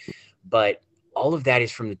team. But all of that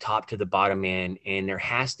is from the top to the bottom, man. And there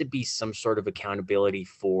has to be some sort of accountability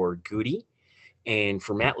for Goody and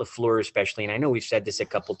for Matt LaFleur especially. And I know we've said this a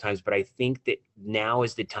couple of times, but I think that now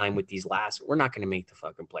is the time with these we're not going to make the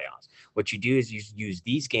fucking playoffs. What you do is you use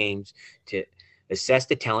these games to assess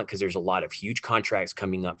the talent, because there's a lot of huge contracts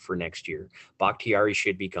coming up for next year. Bakhtiari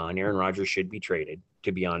should be gone. Aaron Rodgers should be traded,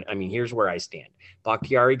 to be honest. I mean, here's where I stand.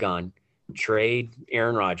 Bakhtiari gone, trade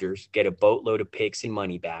Aaron Rodgers, get a boatload of picks and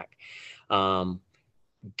money back.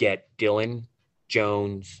 Get Dillon,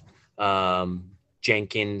 Jones,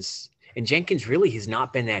 Jenkins. And Jenkins really has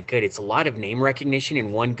not been that good. It's a lot of name recognition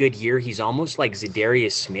in one good year. He's almost like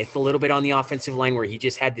Zadarius Smith a little bit on the offensive line, where he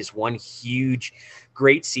just had this one huge,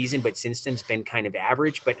 great season, but since then it's been kind of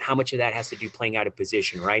average. But how much of that has to do playing out of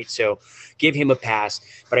position, right? So give him a pass.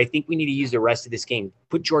 But I think we need to use the rest of this game.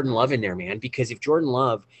 Put Jordan Love in there, man, because if Jordan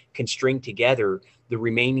Love can string together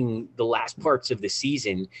the last parts of the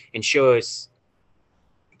season and show us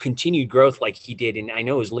continued growth like he did, and I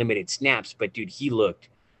know it was limited snaps, but dude, he looked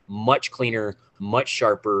much cleaner, much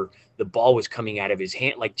sharper. The ball was coming out of his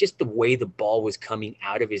hand, like just the way the ball was coming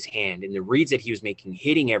out of his hand and the reads that he was making,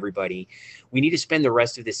 hitting everybody. We need to spend the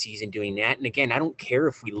rest of the season doing that. And again, I don't care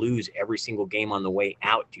if we lose every single game on the way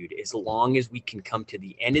out, dude, as long as we can come to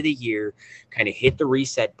the end of the year, kind of hit the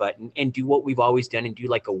reset button and do what we've always done and do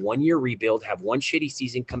like a 1-year rebuild, have one shitty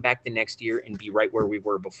season, come back the next year and be right where we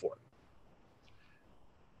were before.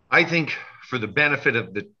 I think for the benefit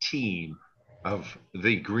of the team, of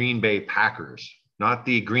the Green Bay Packers, not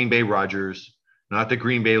the Green Bay Rodgers, not the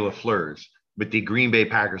Green Bay LaFleurs, but the Green Bay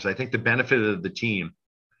Packers. I think the benefit of the team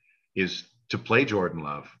is to play Jordan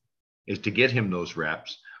Love, is to get him those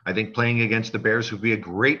reps. I think playing against the Bears would be a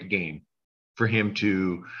great game for him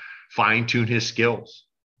to fine tune his skills,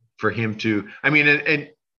 for him to, and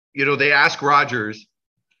they ask Rodgers,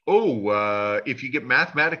 if you get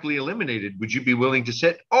mathematically eliminated, would you be willing to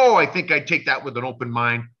sit? I think I'd take that with an open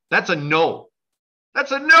mind. That's a no.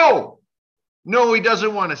 That's a no. No, he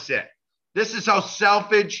doesn't want to sit. This is how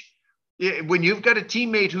selfish. When you've got a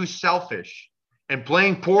teammate who's selfish and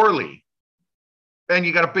playing poorly, then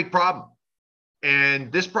you got a big problem. And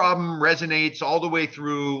this problem resonates all the way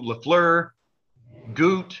through LaFleur,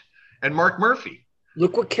 Goot, and Mark Murphy.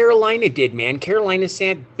 Look what Carolina did, man. Carolina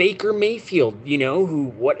sent Baker Mayfield,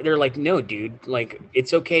 they're like, no, dude, like,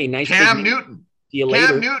 it's okay. Nice. Cam Newton. See you later.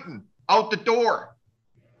 Cam Newton, out the door.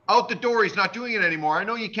 Out the door. He's not doing it anymore. I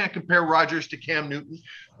know you can't compare Rodgers to Cam Newton,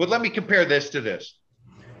 but let me compare this to this.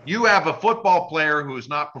 You have a football player who is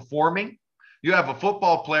not performing. You have a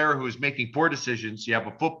football player who is making poor decisions. You have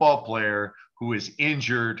a football player who is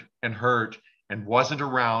injured and hurt and wasn't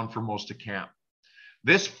around for most of camp.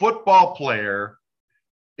 This football player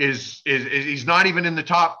is he's not even in the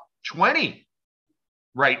top 20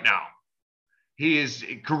 right now. He is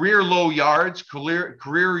career low yards, career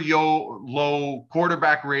low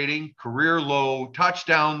quarterback rating, career low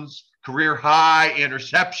touchdowns, career high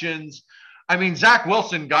interceptions. I mean, Zach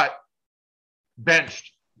Wilson got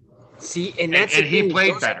benched. See, and that's and he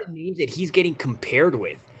played those better. Are the names that he's getting compared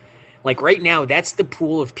with. Like right now, that's the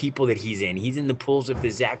pool of people that he's in. He's in the pools of the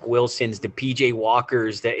Zach Wilsons, the PJ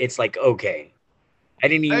Walkers. That it's like, okay, I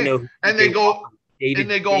didn't even know. And they go, David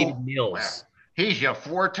Mills. Mills. He's your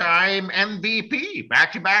 4-time MVP,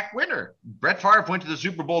 back-to-back winner. Brett Favre went to the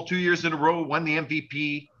Super Bowl 2 years in a row, won the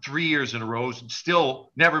MVP 3 years in a row.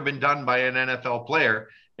 Still never been done by an NFL player.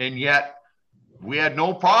 And yet we had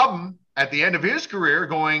no problem at the end of his career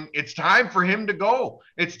going, it's time for him to go.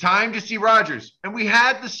 It's time to see Rodgers. And we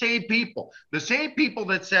had the same people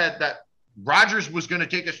that said that Rodgers was going to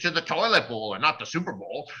take us to the toilet bowl and not the Super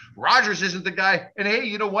Bowl. Rodgers isn't the guy. And hey,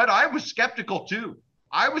 you know what? I was skeptical too.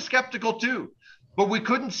 But we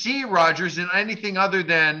couldn't see Rodgers in anything other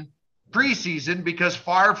than preseason because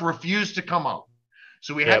Favre refused to come out.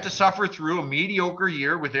 So we had to suffer through a mediocre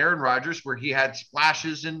year with Aaron Rodgers where he had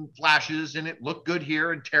splashes and flashes and it looked good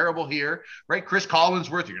here and terrible here, right? Chris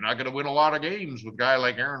Collinsworth, you're not going to win a lot of games with a guy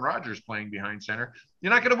like Aaron Rodgers playing behind center.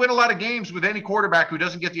 You're not going to win a lot of games with any quarterback who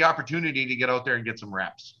doesn't get the opportunity to get out there and get some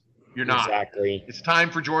reps. You're not. Exactly. It's time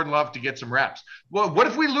for Jordan Love to get some reps. Well, what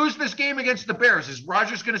if we lose this game against the Bears? Is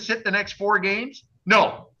Rodgers going to sit the next 4 games?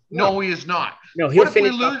 No, he is not. No, he'll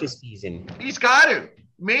finish up the season. He's got to.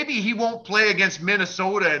 Maybe he won't play against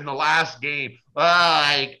Minnesota in the last game.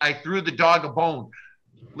 I threw the dog a bone.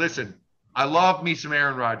 Listen, I love me some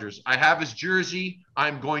Aaron Rodgers. I have his jersey.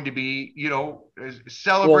 I'm going to be,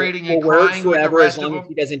 celebrating and crying with the rest of them. As long as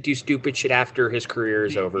he doesn't do stupid shit after his career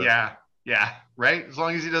is over. Yeah, right? As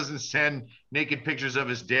long as he doesn't send naked pictures of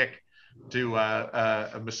his dick to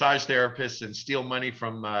a massage therapist and steal money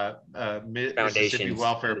from Mississippi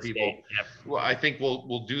welfare people. Yep. Well, I think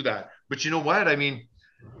we'll do that. But you know what? I mean,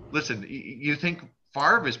 listen, you think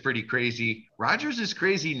Favre is pretty crazy. Rodgers is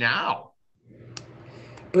crazy now.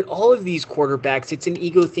 But all of these quarterbacks, it's an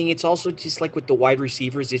ego thing. It's also just like with the wide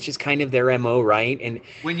receivers. It's just kind of their MO, right? And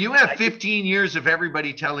when you have 15 years of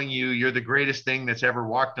everybody telling you you're the greatest thing that's ever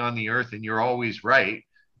walked on the earth and you're always right,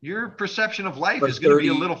 your perception of life is going to be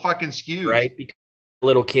a little fucking skewed. Right? Because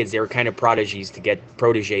little kids, they were kind of prodigies to get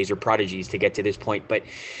to this point. But,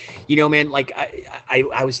 man, like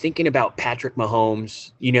I was thinking about Patrick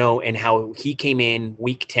Mahomes, and how he came in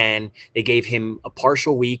week 10. They gave him a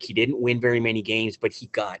partial week. He didn't win very many games, but he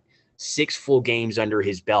got 6 full games under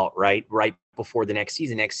his belt, right before the next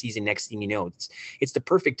season. Next thing you know, it's the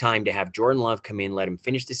perfect time to have Jordan Love come in, let him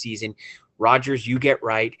finish the season. Rodgers, you get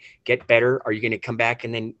right, get better. Are you going to come back?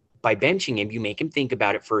 And then by benching him, you make him think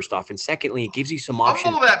about it first off. And secondly, it gives you some options.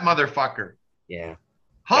 Humble that motherfucker. Yeah.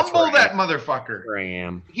 Humble that motherfucker. Where I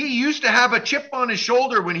am. He used to have a chip on his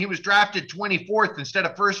shoulder when he was drafted 24th instead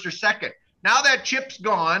of 1st or 2nd. Now that chip's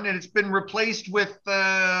gone and it's been replaced with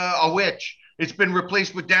a witch. It's been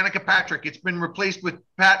replaced with Danica Patrick. It's been replaced with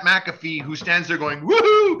Pat McAfee, who stands there going,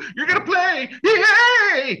 woohoo, you're going to play.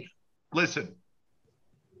 Yay! Listen.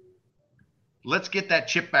 Let's get that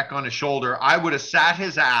chip back on his shoulder. I would have sat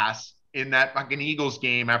his ass in that fucking Eagles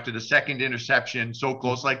game after the 2nd interception so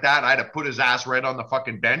close like that. I'd have put his ass right on the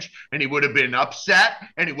fucking bench and he would have been upset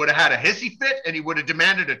and he would have had a hissy fit and he would have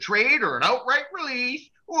demanded a trade or an outright release.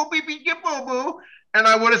 Oh, boo-boo. And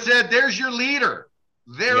I would have said, there's your leader.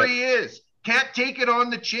 There he is. Can't take it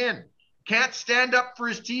on the chin. Can't stand up for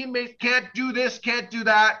his teammates. Can't do this, can't do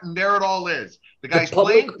that. And there it all is. The guy's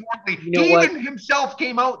playing poorly. He even himself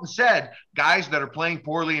came out and said, guys that are playing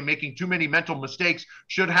poorly and making too many mental mistakes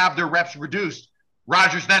should have their reps reduced.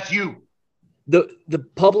 Rodgers, that's you. The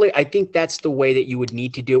public, I think that's the way that you would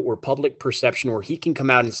need to do it, where public perception, where he can come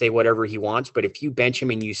out and say whatever he wants. But if you bench him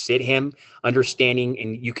and you sit him, understanding,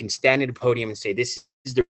 and you can stand at a podium and say, this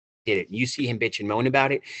is the did it. You see him bitch and moan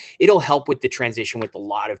about it. It'll help with the transition with a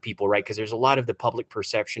lot of people, right? Because there's a lot of the public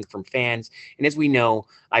perception from fans. And as we know,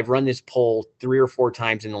 I've run this poll 3 or 4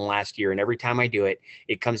 times in the last year. And every time I do it,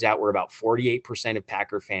 it comes out where about 48% of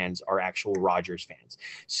Packer fans are actual Rodgers fans.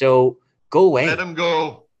 So go away. Let him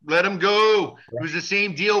go. Let him go. It was the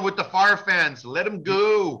same deal with the Far fans. Let him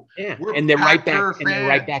go. Yeah, We're and they're right Pat back. Kerr And they're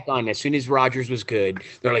right fans. back on. As soon as Rodgers was good,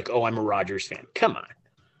 they're like, "Oh, I'm a Rodgers fan." Come on.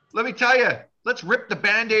 Let me tell you, let's rip the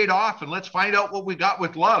Band-Aid off and let's find out what we got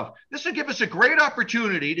with Love. This will give us a great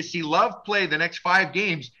opportunity to see Love play the next 5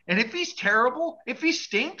 games. And if he's terrible, if he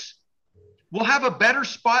stinks, we'll have a better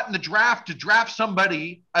spot in the draft to draft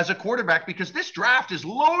somebody as a quarterback, because this draft is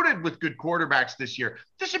loaded with good quarterbacks this year.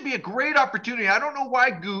 This would be a great opportunity. I don't know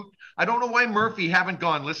why Goot, I don't know why Murphy haven't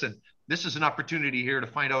gone, listen, this is an opportunity here to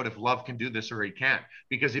find out if Love can do this or he can't.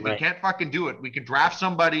 Because if he can't fucking do it, we can draft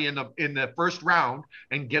somebody in the first round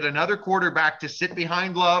and get another quarterback to sit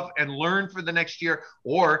behind Love and learn for the next year.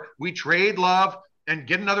 Or we trade Love and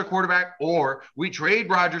get another quarterback, or we trade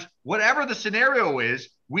Rodgers. Whatever the scenario is,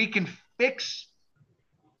 we can fix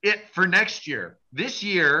it for next year. This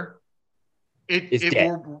year,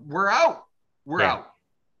 we're out. We're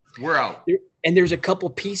out. And there's a couple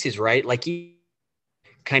pieces, right? Like he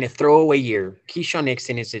kind of throwaway year. Keyshawn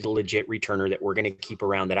Nixon is a legit returner that we're going to keep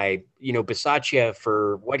around. That Bisaccia,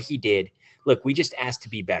 for what he did. Look, we just asked to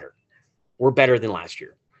be better. We're better than last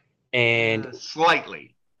year, and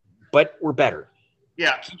slightly, but we're better.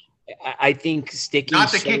 Yeah, I think sticking.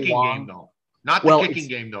 Not the kicking game though. Not the kicking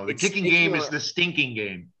game, though. The kicking game is the stinking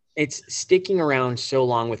game. It's sticking around so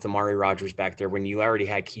long with Amari Rodgers back there when you already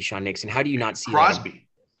had Keyshawn Nixon. How do you not see Crosby?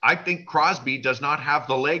 I think Crosby does not have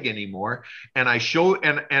the leg anymore. And I show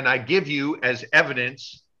and I give you as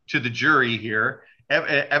evidence to the jury here,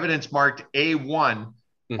 evidence marked A1,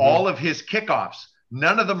 all of his kickoffs.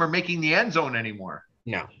 None of them are making the end zone anymore.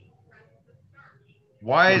 No.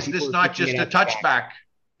 Why is this not just a touchback?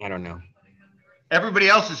 I don't know. Everybody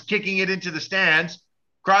else is kicking it into the stands.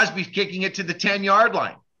 Crosby's kicking it to the 10-yard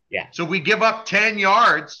line. Yeah. So we give up 10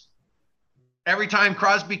 yards every time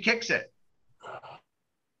Crosby kicks it.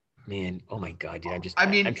 Man, oh my God, dude! Let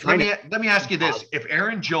me ask you this: If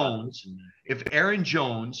Aaron Jones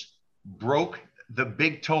broke the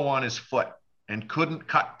big toe on his foot and couldn't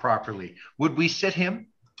cut properly, would we sit him?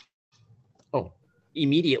 Oh,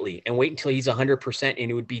 immediately, and wait until he's 100%,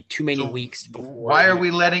 and it would be too many weeks. Why are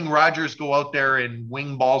we letting Rodgers go out there and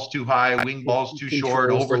wing balls too high, wing balls too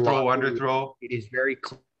short, overthrow, underthrow? It is very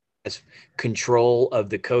clear. Control of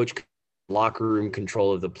the coach, locker room,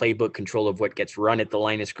 control of the playbook, control of what gets run at the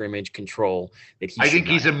line of scrimmage, control that I think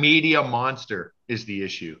he's a media monster is the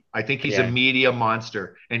issue. I think he's a media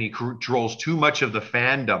monster, and he controls too much of the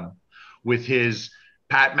fandom with his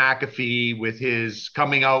Pat McAfee, with his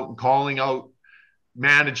coming out and calling out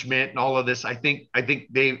management and all of this. I think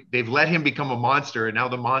they've let him become a monster, and now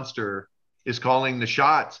the monster is calling the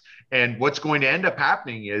shots. And what's going to end up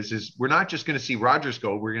happening is we're not just going to see Rodgers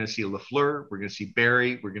go. We're going to see LaFleur. We're going to see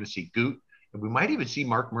Barry. We're going to see Goot. And we might even see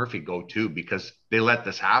Mark Murphy go too, because they let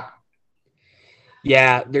this happen.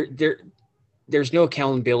 Yeah, there's no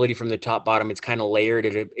accountability from the top bottom. It's kind of layered.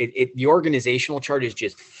 The organizational chart is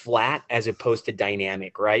just flat as opposed to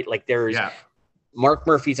dynamic, right? Like there's Mark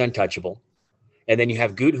Murphy's untouchable. And then you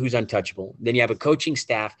have Goot, who's untouchable. Then you have a coaching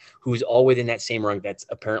staff who's all within that same rung that's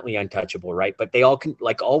apparently untouchable, right? But they all can,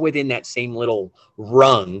 like, all within that same little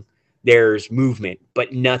rung, there's movement,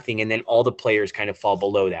 but nothing. And then all the players kind of fall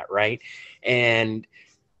below that, right? And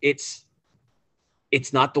it's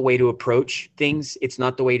not the way to approach things. It's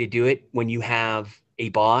not the way to do it. When you have a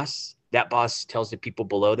boss, that boss tells the people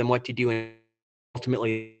below them what to do. And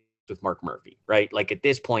ultimately with Mark Murphy, right? Like at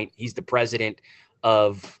this point, he's the president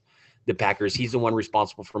of the Packers. He's the one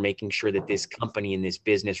responsible for making sure that this company and this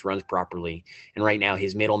business runs properly. And right now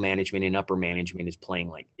his middle management and upper management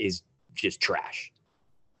is just trash.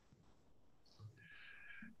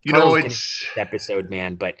 It's episode,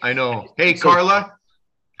 man, but I know. Hey, Carla,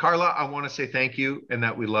 I want to say thank you and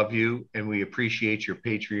that we love you and we appreciate your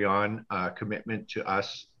Patreon commitment to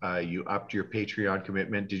us. You upped your Patreon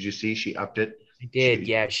commitment. Did you see she upped it? I did.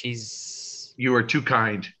 You are too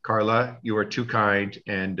kind, Carla. You are too kind.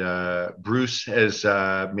 And Bruce has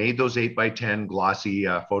made those 8x10 glossy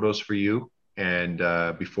photos for you, and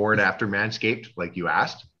before and after Manscaped, like you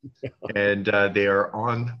asked. And they are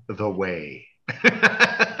on the way.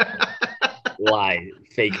 Lie,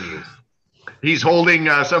 fake news. He's holding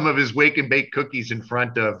some of his wake and bake cookies in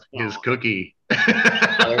front of his cookie.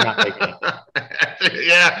 They're not faking it.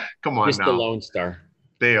 Yeah, come on just now. The Lone Star.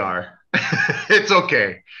 They are. It's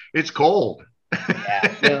okay. It's cold.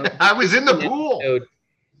 Yeah, no, I was in the pool.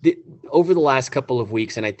 Over the last couple of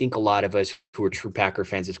weeks, and I think a lot of us who are true Packer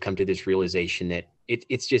fans have come to this realization that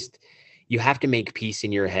it's just, you have to make peace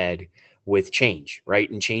in your head with change, right?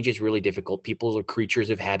 And change is really difficult. People are creatures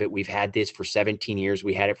of habit. We've had this for 17 years.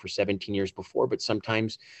 We had it for 17 years before, but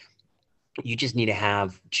sometimes You just need to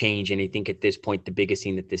have change. And I think at this point, the biggest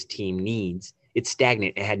thing that this team needs, it's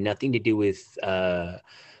stagnant. It had nothing to do with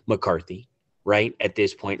McCarthy, right? At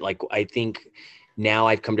this point, like, I think now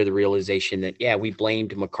I've come to the realization that, yeah, we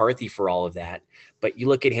blamed McCarthy for all of that. But you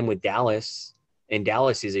look at him with Dallas, and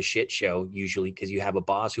Dallas is a shit show usually because you have a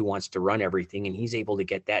boss who wants to run everything, and he's able to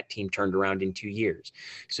get that team turned around in 2 years.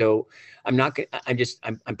 So I'm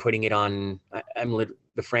putting it on.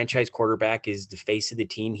 The franchise quarterback is the face of the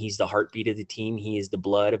team. He's the heartbeat of the team. He is the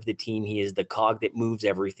blood of the team. He is the cog that moves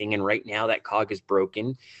everything. And right now that cog is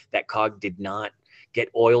broken. That cog did not get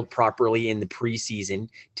oiled properly in the preseason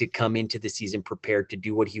to come into the season prepared to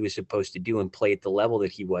do what he was supposed to do and play at the level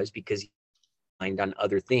that he was, because he mind on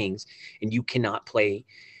other things. And you cannot play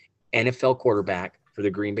NFL quarterback for the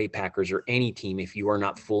Green Bay Packers or any team if you are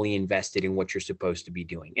not fully invested in what you're supposed to be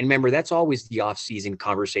doing. And remember, that's always the off-season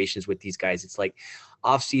conversations with these guys. It's like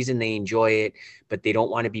off-season, they enjoy it, but they don't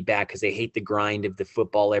want to be back because they hate the grind of the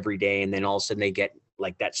football every day. And then all of a sudden they get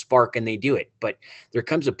like that spark and they do it. But there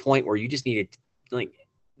comes a point where you just need to, like,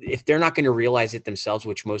 if they're not going to realize it themselves,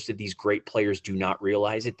 which most of these great players do not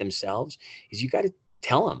realize it themselves, is you got to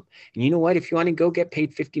tell them. And you know what? If you want to go get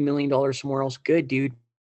paid $50 million somewhere else, good, dude.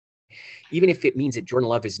 Even if it means that Jordan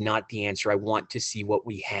Love is not the answer, I want to see what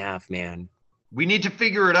we have, man. We need to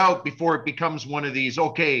figure it out before it becomes one of these,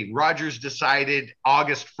 okay, Rodgers decided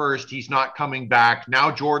August 1st he's not coming back. Now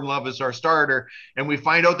Jordan Love is our starter, and we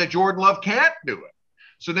find out that Jordan Love can't do it.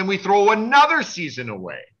 So then we throw another season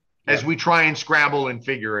away as we try and scramble and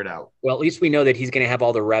figure it out. Well, at least we know that he's going to have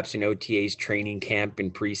all the reps in OTAs, training camp,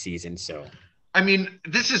 and preseason. So, I mean,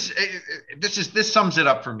 this sums it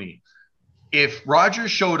up for me. If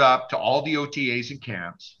Rodgers showed up to all the OTAs and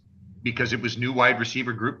camps, because it was new wide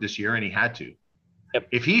receiver group this year and he had to,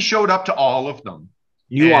 if he showed up to all of them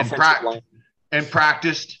and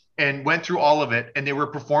practiced and went through all of it and they were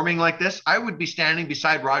performing like this, I would be standing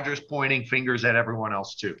beside Rodgers pointing fingers at everyone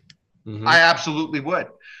else too. Mm-hmm. I absolutely would.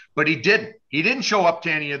 But he didn't. He didn't show up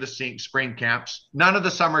to any of the spring camps, none of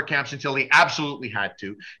the summer camps until he absolutely had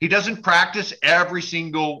to. He doesn't practice every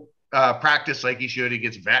single practice like he should. He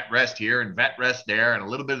gets vet rest here and vet rest there and a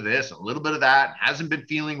little bit of this and a little bit of that. Hasn't been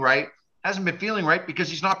feeling right because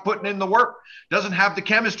he's not putting in the work. Doesn't have the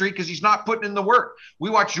chemistry because he's not putting in the work. We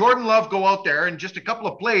watched Jordan Love go out there and just a couple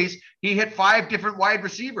of plays, he hit 5 different wide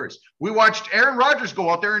receivers. We watched Aaron Rodgers go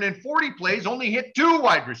out there and in 40 plays only hit 2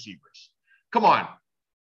 wide receivers. Come on.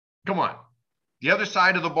 The other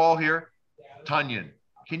side of the ball here, Tunyon.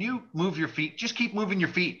 Can you move your feet? Just keep moving your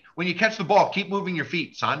feet. When you catch the ball, keep moving your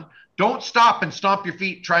feet, son. Don't stop and stomp your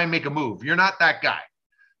feet, try and make a move. You're not that guy.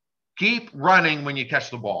 Keep running when you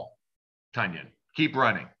catch the ball, Tunyon. Keep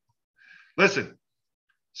running. Listen,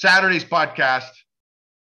 Saturday's podcast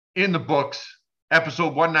in the books,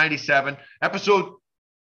 episode 197. Episode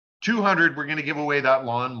 200, we're going to give away that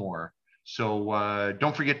lawnmower. So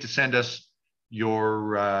don't forget to send us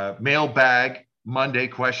your mailbag Monday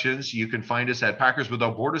questions. You can find us at Packers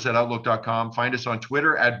Without Borders at Outlook.com. Find us on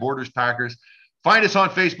Twitter at Borders Packers. Find us on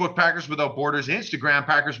Facebook, Packers Without Borders, Instagram,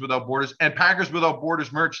 Packers Without Borders, and Packers Without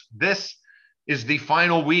Borders merch. This is the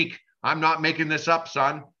final week. I'm not making this up,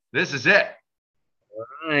 son. This is it.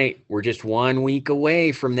 All right. We're just 1 week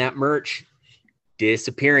away from that merch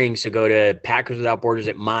disappearing. So go to Packers Without Borders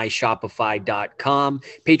at myshopify.com,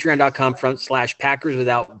 patreon.com/Packers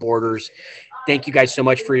Without Borders. Thank you guys so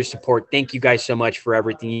much for your support. Thank you guys so much for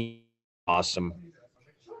everything. Awesome.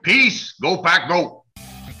 Peace. Go Pack, go.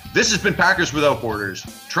 This has been Packers Without Borders.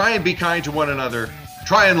 Try and be kind to one another.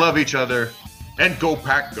 Try and love each other. And go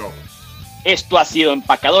Pack, go. Esto ha sido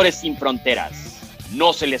Empacadores Sin Fronteras.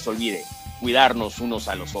 No se les olvide cuidarnos unos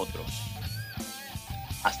a los otros.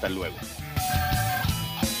 Hasta luego.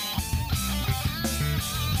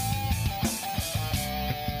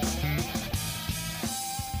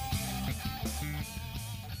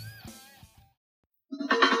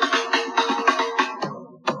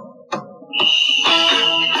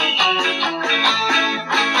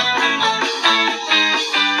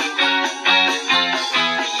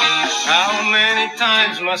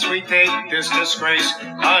 Must we take this disgrace?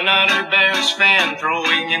 Another Bears fan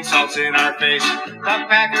throwing insults in our face. The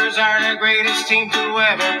Packers are the greatest team to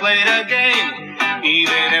ever play the game,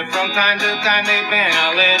 even if from time to time they've been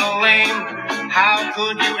a little lame. How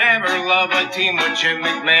could you ever love a team with Jim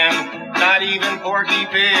McMahon? Not even Porky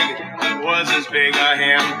Pig was as big a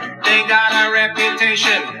him. They got a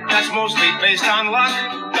reputation that's mostly based on luck.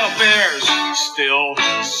 The Bears still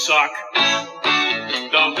suck.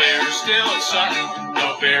 The Bears still suck.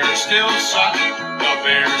 The Bears still suck. The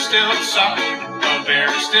Bears still suck. The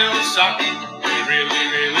Bears still suck. We really,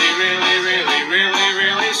 really, really, really, really,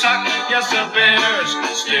 really suck. You 'cause the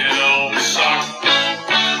Bears still suck.